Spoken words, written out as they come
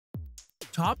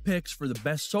Top picks for the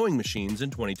best sewing machines in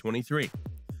 2023.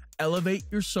 Elevate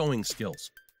your sewing skills.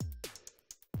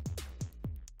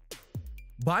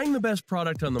 Buying the best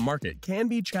product on the market can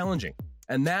be challenging,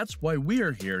 and that's why we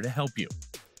are here to help you.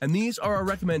 And these are our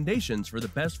recommendations for the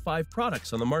best 5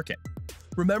 products on the market.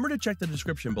 Remember to check the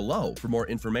description below for more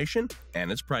information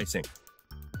and its pricing.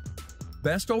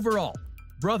 Best overall,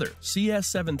 Brother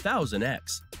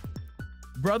CS7000X.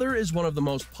 Brother is one of the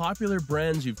most popular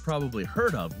brands you've probably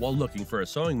heard of while looking for a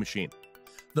sewing machine.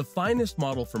 The finest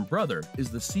model from Brother is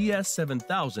the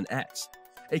CS7000X,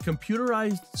 a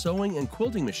computerized sewing and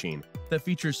quilting machine that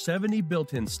features 70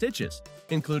 built-in stitches,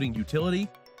 including utility,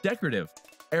 decorative,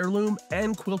 heirloom,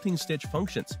 and quilting stitch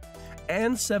functions,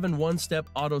 and 7 one-step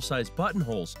auto-size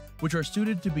buttonholes, which are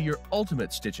suited to be your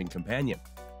ultimate stitching companion.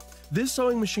 This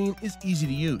sewing machine is easy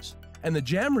to use, and the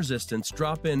jam-resistance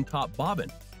drop-in top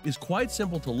bobbin is quite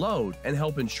simple to load and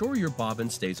help ensure your bobbin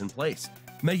stays in place,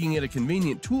 making it a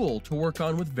convenient tool to work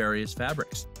on with various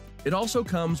fabrics. It also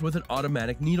comes with an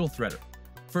automatic needle threader.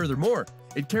 Furthermore,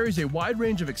 it carries a wide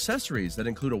range of accessories that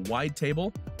include a wide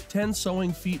table, 10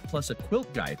 sewing feet plus a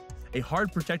quilt guide, a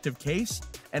hard protective case,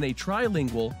 and a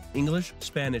trilingual English,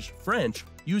 Spanish, French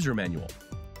user manual.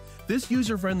 This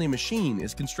user-friendly machine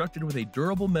is constructed with a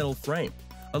durable metal frame,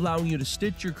 allowing you to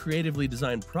stitch your creatively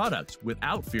designed products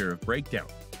without fear of breakdown.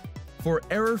 For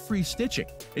error-free stitching,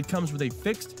 it comes with a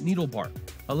fixed needle bar,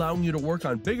 allowing you to work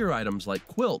on bigger items like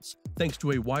quilts thanks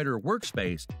to a wider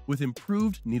workspace with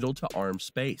improved needle-to-arm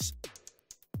space.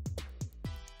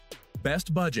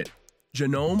 Best budget,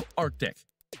 Janome Arctic.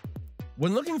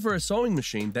 When looking for a sewing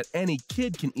machine that any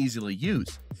kid can easily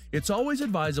use, it's always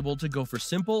advisable to go for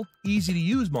simple,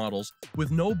 easy-to-use models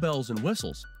with no bells and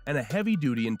whistles and a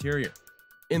heavy-duty interior.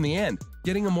 In the end,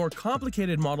 getting a more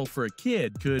complicated model for a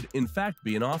kid could, in fact,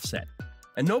 be an offset,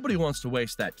 and nobody wants to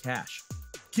waste that cash.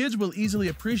 Kids will easily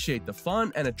appreciate the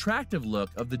fun and attractive look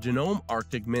of the Janome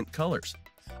Arctic mint colors.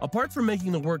 Apart from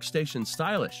making the workstation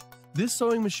stylish, this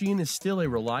sewing machine is still a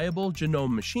reliable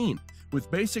Janome machine with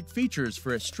basic features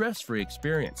for a stress-free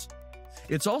experience.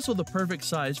 It's also the perfect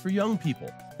size for young people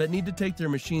that need to take their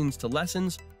machines to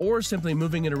lessons or simply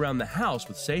moving it around the house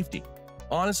with safety.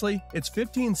 Honestly, its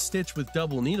 15 stitch with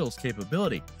double needles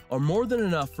capability are more than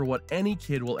enough for what any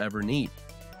kid will ever need.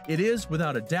 It is,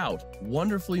 without a doubt,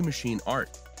 wonderfully machine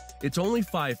art. It's only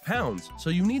 5 pounds, so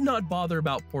you need not bother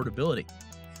about portability.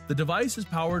 The device is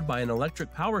powered by an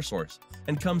electric power source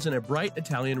and comes in a bright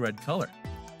Italian red color,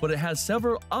 but it has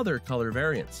several other color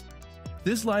variants.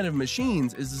 This line of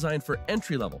machines is designed for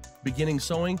entry-level, beginning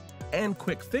sewing, and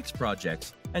quick fix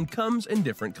projects, and comes in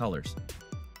different colors.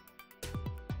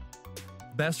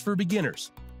 Best for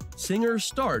beginners, Singer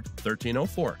Start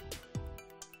 1304.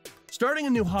 Starting a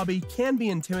new hobby can be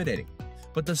intimidating,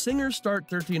 but the Singer Start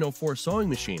 1304 sewing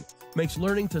machine makes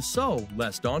learning to sew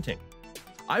less daunting.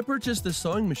 I purchased this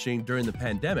sewing machine during the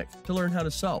pandemic to learn how to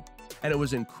sew, and it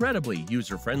was incredibly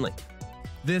user-friendly.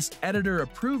 This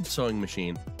editor-approved sewing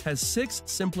machine has 6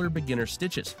 simpler beginner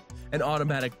stitches, an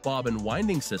automatic bobbin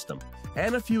winding system,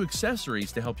 and a few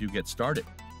accessories to help you get started.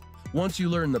 Once you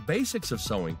learn the basics of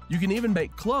sewing, you can even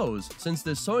make clothes since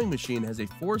this sewing machine has a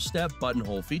 4-step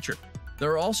buttonhole feature.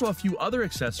 There are also a few other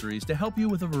accessories to help you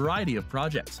with a variety of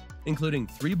projects, including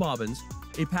 3 bobbins,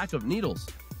 a pack of needles,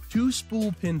 2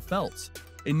 spool pin felts,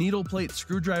 a needle plate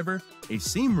screwdriver, a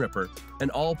seam ripper, an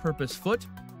all-purpose foot,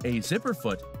 a zipper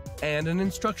foot, and an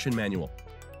instruction manual.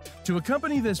 To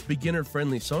accompany this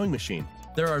beginner-friendly sewing machine,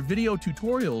 there are video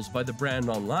tutorials by the brand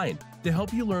online to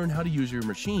help you learn how to use your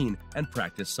machine and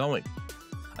practice sewing.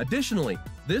 Additionally,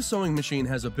 this sewing machine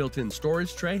has a built-in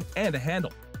storage tray and a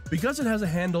handle. Because it has a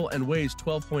handle and weighs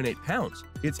 12.8 pounds,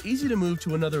 it's easy to move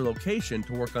to another location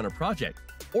to work on a project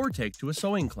or take to a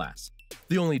sewing class.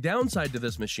 The only downside to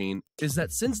this machine is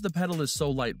that since the pedal is so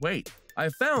lightweight,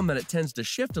 I've found that it tends to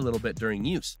shift a little bit during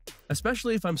use,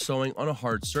 especially if I'm sewing on a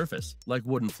hard surface, like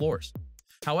wooden floors.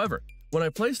 However, when I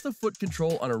place the foot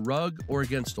control on a rug or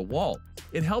against a wall,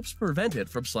 it helps prevent it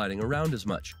from sliding around as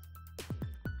much.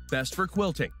 Best for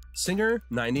quilting, Singer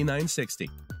 9960.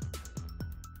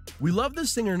 We love the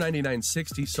Singer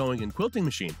 9960 sewing and quilting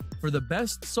machine for the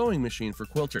best sewing machine for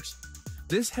quilters.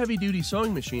 This heavy-duty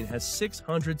sewing machine has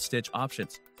 600 stitch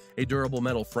options, a durable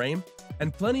metal frame,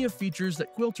 and plenty of features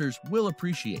that quilters will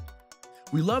appreciate.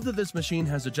 We love that this machine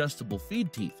has adjustable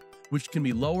feed teeth, which can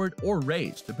be lowered or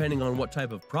raised depending on what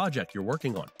type of project you're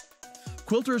working on.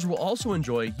 Quilters will also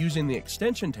enjoy using the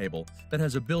extension table that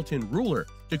has a built-in ruler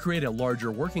to create a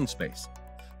larger working space.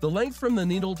 The length from the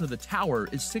needle to the tower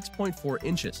is 6.4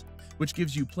 inches, which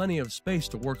gives you plenty of space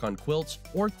to work on quilts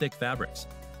or thick fabrics.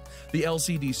 The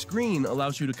LCD screen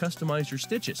allows you to customize your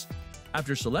stitches.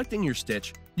 After selecting your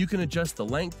stitch, you can adjust the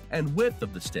length and width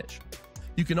of the stitch.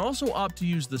 You can also opt to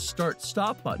use the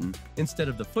Start-Stop button instead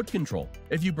of the foot control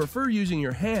if you prefer using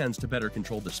your hands to better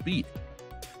control the speed.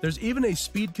 There's even a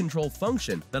speed control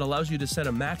function that allows you to set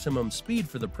a maximum speed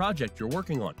for the project you're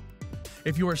working on.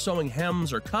 If you are sewing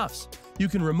hems or cuffs, you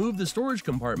can remove the storage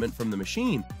compartment from the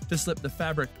machine to slip the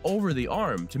fabric over the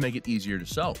arm to make it easier to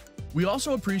sew. We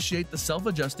also appreciate the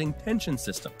self-adjusting tension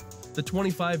system, the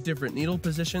 25 different needle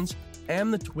positions,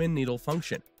 and the twin needle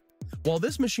function. While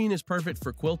this machine is perfect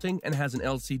for quilting and has an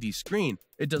LCD screen,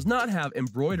 it does not have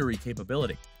embroidery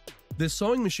capability. This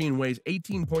sewing machine weighs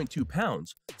 18.2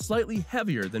 pounds, slightly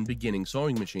heavier than beginning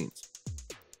sewing machines.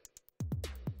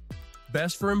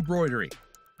 Best for embroidery,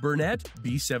 Bernette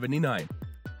B79.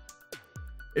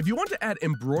 If you want to add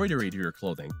embroidery to your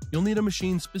clothing, you'll need a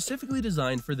machine specifically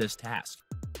designed for this task.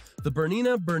 The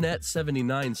Bernette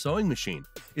 79 sewing machine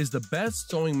is the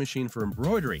best sewing machine for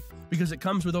embroidery because it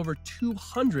comes with over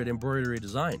 200 embroidery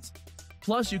designs.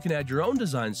 Plus, you can add your own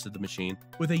designs to the machine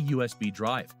with a USB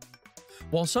drive.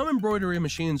 While some embroidery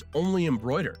machines only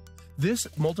embroider, this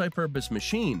multi-purpose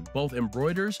machine both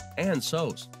embroiders and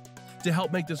sews. To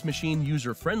help make this machine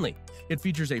user-friendly, it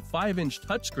features a 5-inch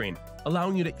touchscreen,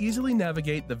 allowing you to easily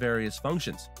navigate the various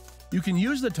functions. You can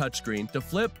use the touchscreen to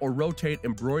flip or rotate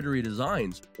embroidery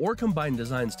designs or combine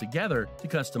designs together to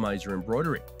customize your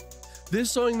embroidery. This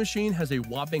sewing machine has a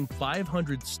whopping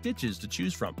 500 stitches to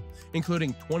choose from,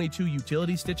 including 22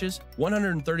 utility stitches,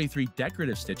 133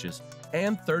 decorative stitches,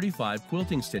 and 35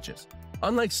 quilting stitches.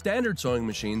 Unlike standard sewing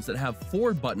machines that have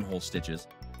 4 buttonhole stitches,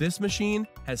 this machine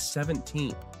has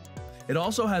 17. It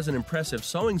also has an impressive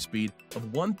sewing speed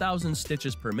of 1,000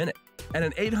 stitches per minute and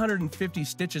an 850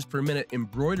 stitches per minute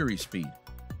embroidery speed.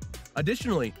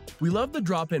 Additionally, we love the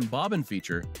drop-in bobbin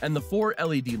feature and the 4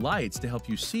 LED lights to help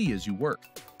you see as you work.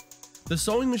 The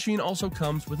sewing machine also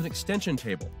comes with an extension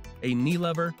table, a knee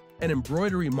lever, an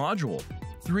embroidery module,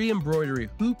 3 embroidery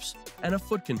hoops, and a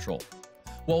foot control.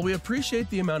 While we appreciate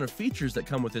the amount of features that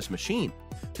come with this machine,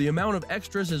 the amount of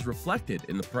extras is reflected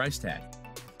in the price tag.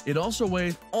 It also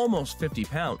weighs almost 50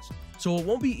 pounds, so it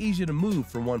won't be easy to move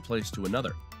from one place to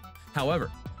another. However,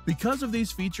 because of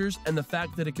these features and the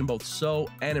fact that it can both sew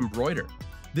and embroider,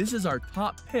 this is our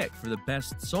top pick for the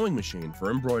best sewing machine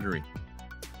for embroidery.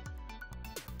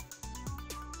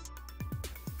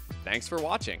 Thanks for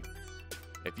watching.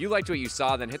 If you liked what you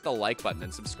saw, then hit the like button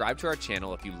and subscribe to our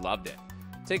channel if you loved it.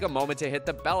 Take a moment to hit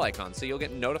the bell icon so you'll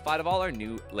get notified of all our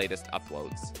latest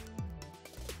uploads.